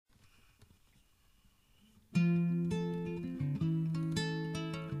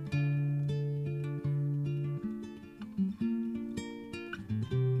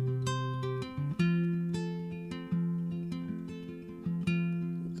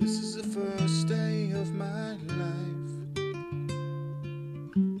This is the first day of my life.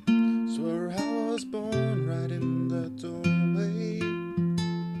 Swear I was born right in the doorway.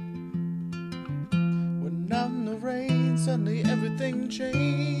 When out in the rain, suddenly everything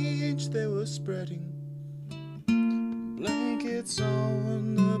changed. They were spreading blankets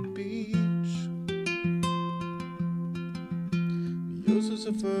on the beach. Yours was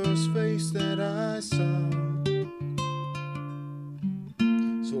the first face that I saw.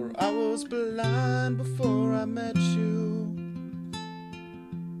 Swore I was blind before I met you.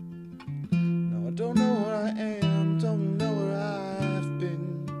 Now I don't know where I am, don't know where I've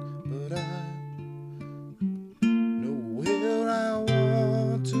been, but I know where I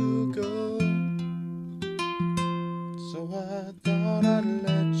want to go. So I thought I'd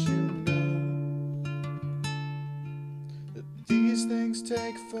let you know that these things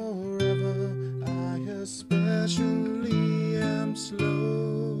take forever. I especially am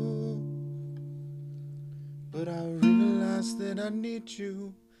slow, but I realized that I need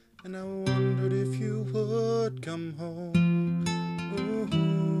you, and I wondered if you would come home. Ooh.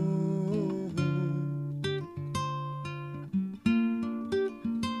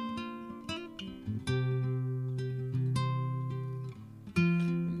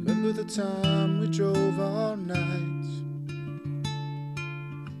 Remember the time we drove all night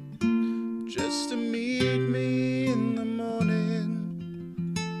just to meet me in the morning?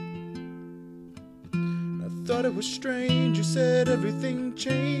 I thought it was strange, you said everything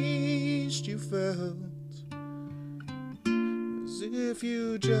changed. You felt as if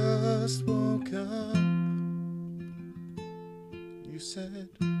you just woke up. You said,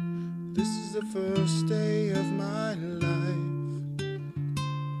 this is the first day of my life.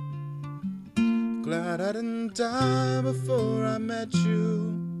 Glad I didn't die before I met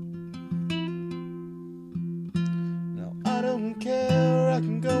you. Now I don't care, I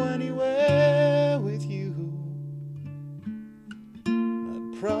can go anywhere with you.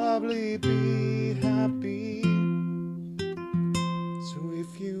 I'd probably be happy. So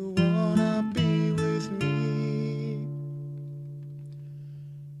if you wanna be with me,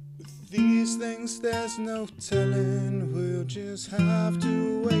 with these things there's no telling. We'll just have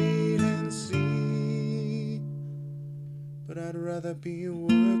to wait and see. But I'd rather be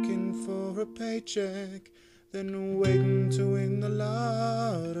working for a paycheck than waiting to win the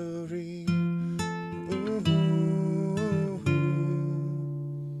lottery. Ooh.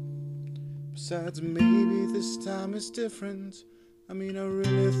 Besides, maybe this time is different. I mean, I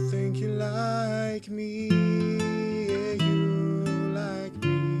really think you like me.